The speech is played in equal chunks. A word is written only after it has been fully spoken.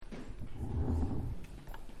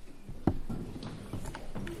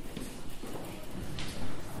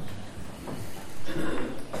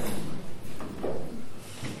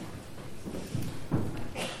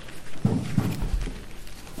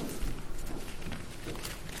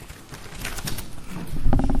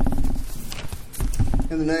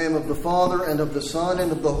In the name of the Father, and of the Son,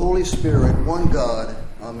 and of the Holy Spirit, one God.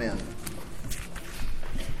 Amen.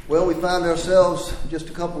 Well, we find ourselves just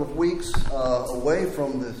a couple of weeks away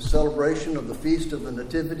from the celebration of the Feast of the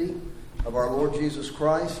Nativity of our Lord Jesus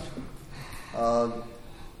Christ.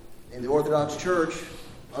 In the Orthodox Church,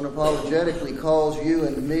 unapologetically calls you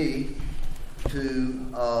and me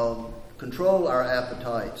to control our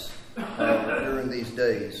appetites during these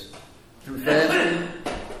days through fasting,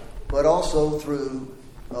 but also through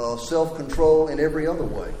self-control in every other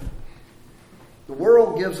way. The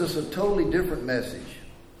world gives us a totally different message.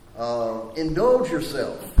 Indulge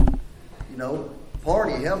yourself.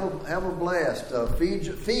 Party, have a blast.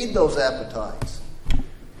 Feed those appetites.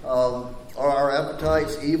 Are our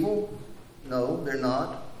appetites evil? No, they're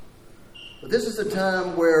not. But this is a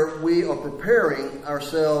time where we are preparing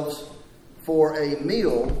ourselves for a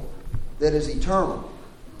meal that is eternal.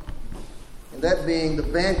 And that being the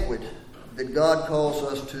banquet that God calls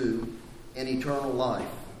us to in eternal life.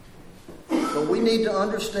 But we need to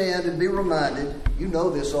understand and be reminded, you know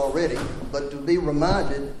this already, but to be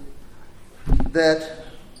reminded that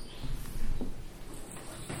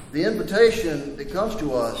the invitation that comes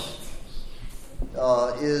to us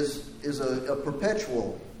is a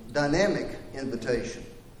perpetual, dynamic invitation.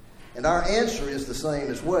 And our answer is the same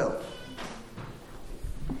as well.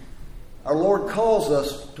 Our Lord calls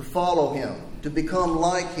us to follow Him, to become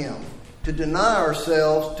like Him, to deny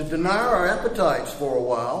ourselves, to deny our appetites for a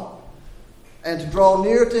while, and to draw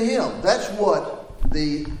near to Him. That's what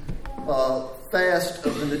the fast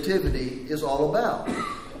of the Nativity is all about.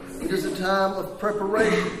 It is a time of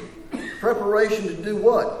preparation. Preparation to do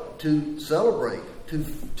what? To celebrate,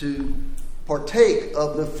 to partake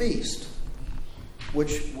of the feast,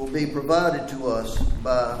 which will be provided to us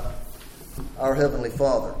by our Heavenly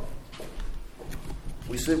Father.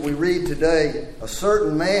 We read today, a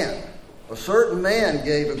certain man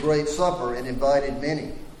gave a great supper and invited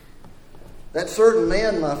many. That certain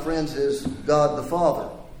man, my friends, is God the Father.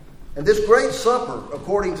 And this great supper,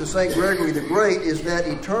 according to St. Gregory the Great, is that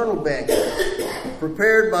eternal banquet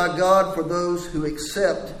prepared by God for those who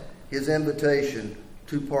accept His invitation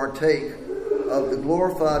to partake of the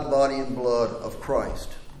glorified body and blood of Christ.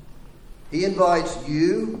 He invites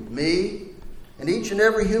you, me, and each and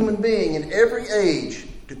every human being in every age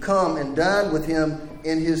to come and dine with Him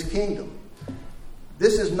in His kingdom.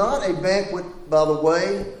 This is not a banquet, by the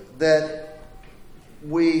way, that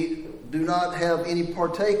we do not have any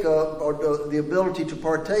partake of, or the ability to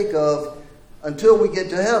partake of, until we get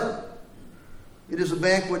to heaven. It is a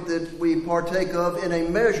banquet that we partake of in a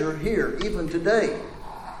measure here, even today,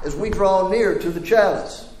 as we draw near to the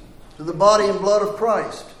chalice, to the body and blood of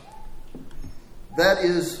Christ. That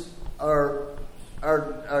is our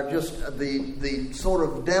just the sort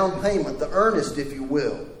of down payment, the earnest, if you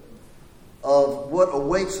will, of what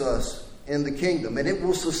awaits us in the kingdom. And it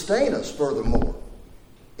will sustain us furthermore,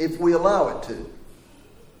 if we allow it to.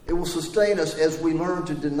 It will sustain us as we learn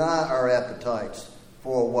to deny our appetites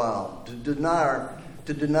for a while, to deny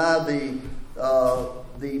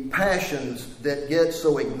the passions that get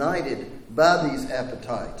so ignited by these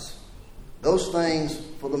appetites. Those things,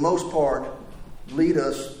 for the most part, lead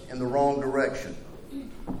us in the wrong direction.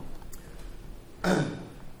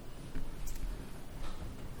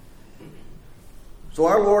 So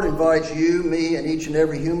our Lord invites you, me, and each and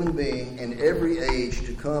every human being in every age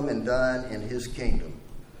to come and dine in His kingdom.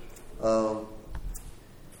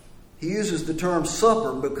 He uses the term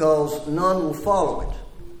supper because none will follow it.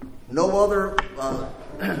 No other,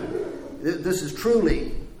 this is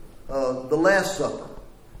truly the Last Supper.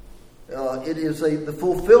 It is the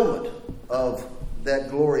fulfillment of that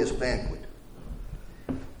glorious banquet.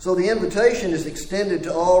 So the invitation is extended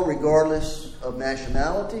to all regardless of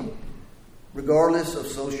nationality, regardless of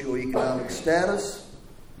socioeconomic status.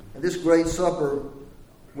 And this great supper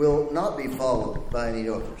will not be followed by any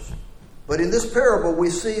others. But in this parable, we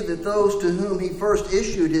see that those to whom He first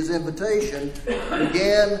issued His invitation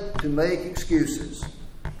began to make excuses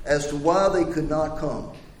as to why they could not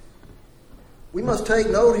come. We must take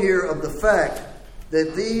note here of the fact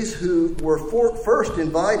that these who were first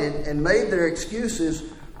invited and made their excuses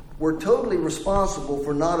were totally responsible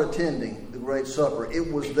for not attending the Great Supper.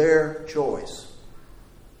 It was their choice.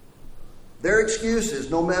 Their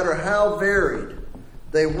excuses, no matter how varied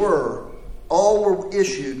they were, all were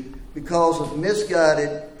issued because of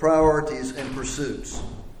misguided priorities and pursuits.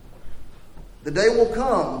 The day will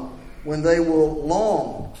come when they will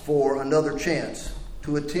long for another chance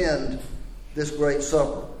to attend this great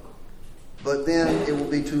supper. But then it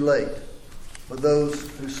will be too late for those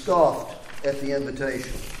who scoffed at the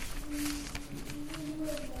invitation.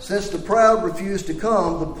 Since the proud refuse to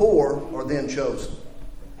come, the poor are then chosen.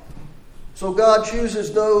 So God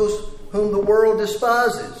chooses those whom the world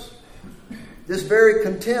despises. This very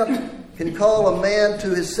contempt can call a man to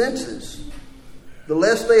his senses. The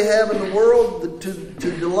less they have in the world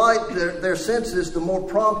to delight their senses, the more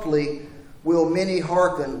promptly will many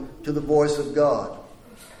hearken to the voice of God.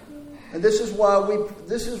 And this is why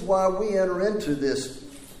we enter into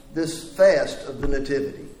this fast of the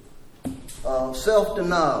Nativity.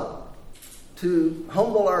 Self-denial, to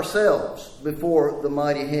humble ourselves before the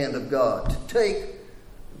mighty hand of God, to take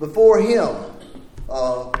before Him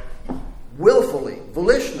willfully,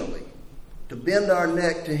 volitionally, to bend our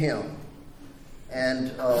neck to Him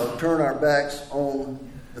and turn our backs on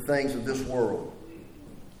the things of this world,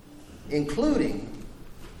 including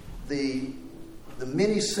the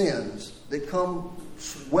many sins that come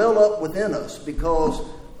well up within us because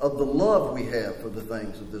of the love we have for the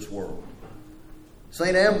things of this world.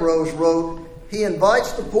 St. Ambrose wrote, "He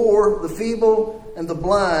invites the poor, the feeble, and the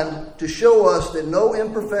blind to show us that no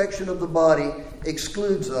imperfection of the body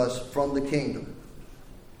excludes us from the kingdom."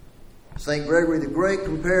 St. Gregory the Great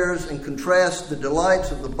compares and contrasts the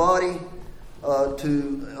delights of the body of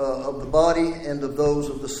the body and of those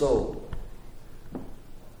of the soul.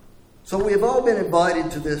 So we have all been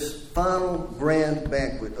invited to this final grand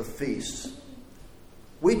banquet of feasts.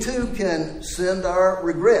 We too can send our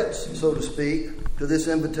regrets, so to speak, to this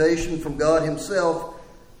invitation from God Himself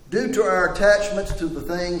due to our attachments to the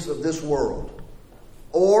things of this world.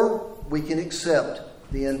 Or we can accept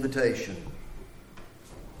the invitation.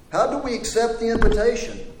 How do we accept the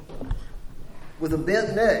invitation? With a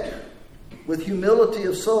bent neck, with humility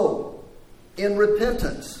of soul, in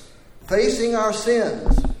repentance, facing our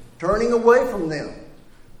sins, turning away from them,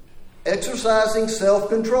 exercising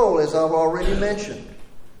self-control, as I've already mentioned,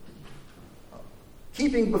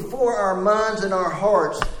 keeping before our minds and our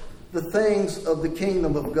hearts the things of the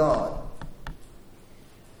kingdom of God.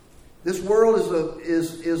 This world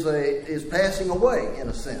is passing away in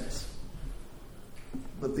a sense,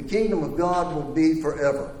 but the kingdom of God will be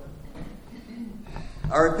forever.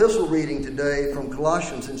 Our epistle reading today from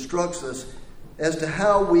Colossians instructs us as to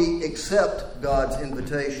how we accept God's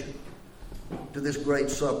invitation to this great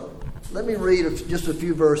supper. Let me read just a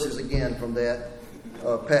few verses again from that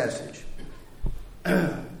passage.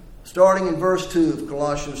 Starting in verse 2 of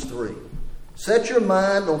Colossians 3. "Set your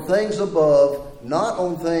mind on things above, not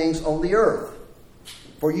on things on the earth.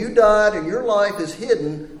 For you died, and your life is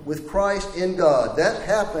hidden with Christ in God." That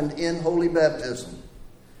happened in holy baptism.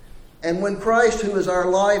 "And when Christ, who is our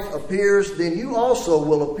life, appears, then you also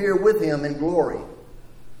will appear with Him in glory.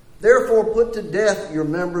 Therefore put to death your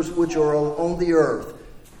members which are on the earth: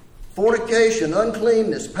 fornication,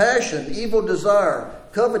 uncleanness, passion, evil desire,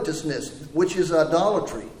 covetousness, which is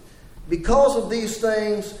idolatry. Because of these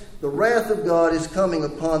things, the wrath of God is coming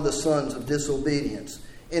upon the sons of disobedience,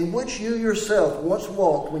 in which you yourself once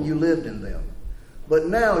walked when you lived in them. But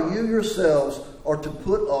now you yourselves are to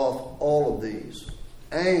put off all of these: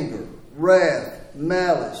 anger, wrath,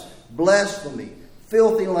 malice, blasphemy,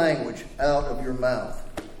 filthy language out of your mouth,"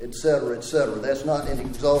 etc., etc. That's not an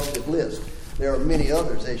exhaustive list. There are many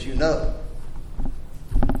others, as you know.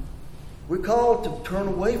 We're called to turn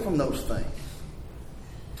away from those things,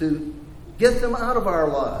 to get them out of our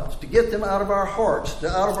lives, to get them out of our hearts,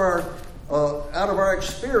 out of our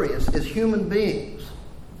experience as human beings.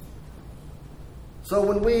 So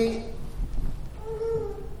when we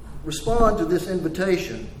respond to this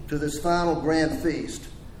invitation, to this final grand feast,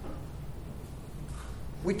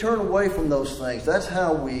 we turn away from those things. That's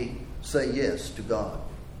how we say yes to God.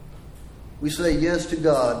 We say yes to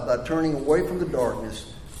God by turning away from the darkness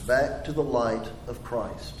back to the light of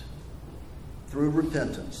Christ through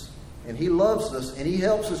repentance. And He loves us, and He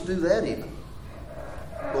helps us do that even.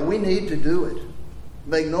 But we need to do it.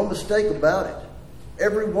 Make no mistake about it.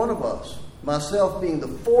 Every one of us, myself being the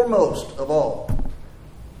foremost of all,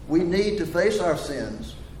 we need to face our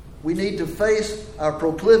sins. We need to face our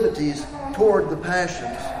proclivities toward the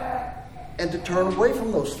passions and to turn away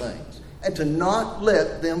from those things and to not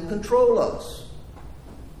let them control us.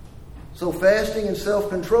 So fasting and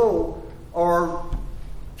self-control are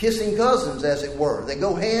kissing cousins, as it were. They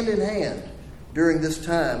go hand in hand during this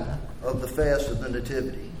time of the fast of the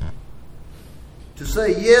Nativity. To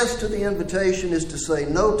say yes to the invitation is to say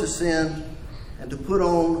no to sin and to put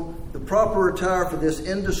on the proper attire for this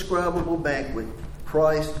indescribable banquet,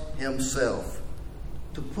 Christ Himself.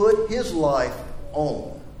 To put His life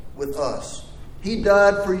on with us. He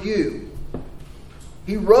died for you.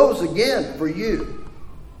 He rose again for you.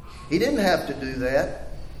 He didn't have to do that,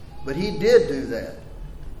 but He did do that.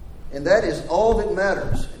 And that is all that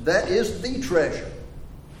matters. That is the treasure.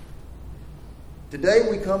 Today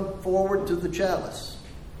we come forward to the chalice.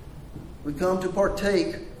 We come to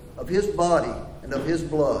partake of his body and of his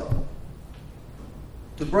blood,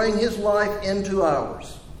 to bring his life into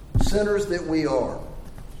ours, sinners that we are.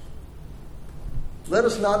 Let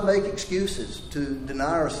us not make excuses to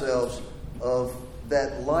deny ourselves of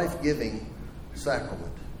that life-giving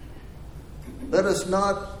sacrament. Let us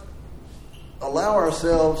not allow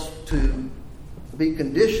ourselves to be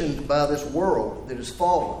conditioned by this world that is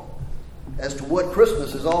fallen as to what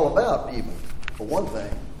Christmas is all about, even, for one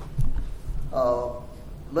thing.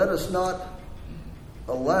 Let us not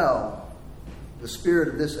allow the spirit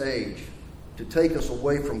of this age to take us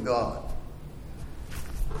away from God.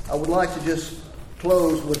 I would like to just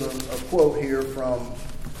close with a quote here from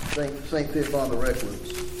St. Theophan the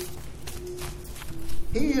Recluse.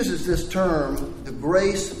 He uses this term, the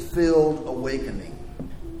grace-filled awakening.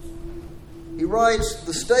 He writes,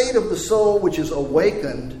 the state of the soul which is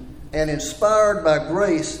awakened and inspired by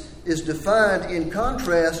grace is defined in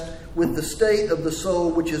contrast with the state of the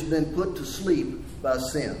soul which has been put to sleep by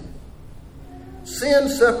sin. Sin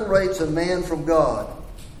separates a man from God.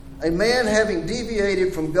 A man having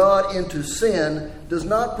deviated from God into sin does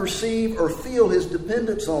not perceive or feel his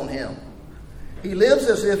dependence on him. He lives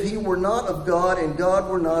as if he were not of God and God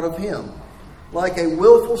were not of him, like a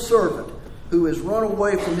willful servant who has run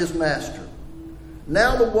away from his master.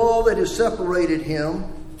 Now the wall that has separated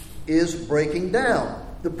him is breaking down.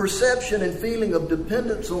 The perception and feeling of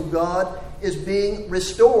dependence on God is being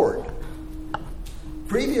restored.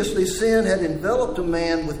 Previously, sin had enveloped a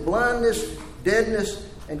man with blindness, deadness,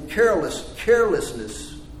 and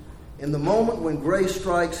carelessness. In the moment when grace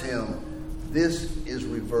strikes him, this is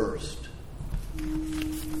reversed.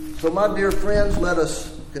 So, my dear friends, let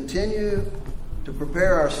us continue to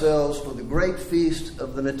prepare ourselves for the great feast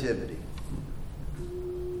of the Nativity.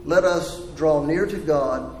 Let us draw near to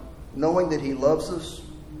God, knowing that he loves us.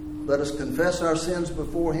 Let us confess our sins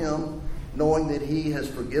before him, knowing that he has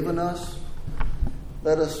forgiven us.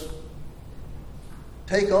 Let us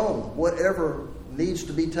take on whatever needs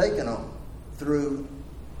to be taken on through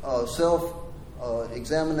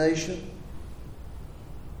self-examination.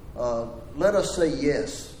 Let us say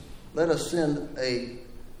yes. Let us send an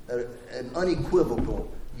unequivocal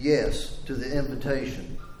yes to the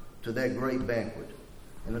invitation to that great banquet.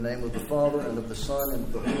 In the name of the Father, and of the Son, and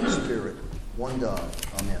of the Holy Spirit, one God.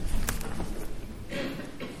 Amen.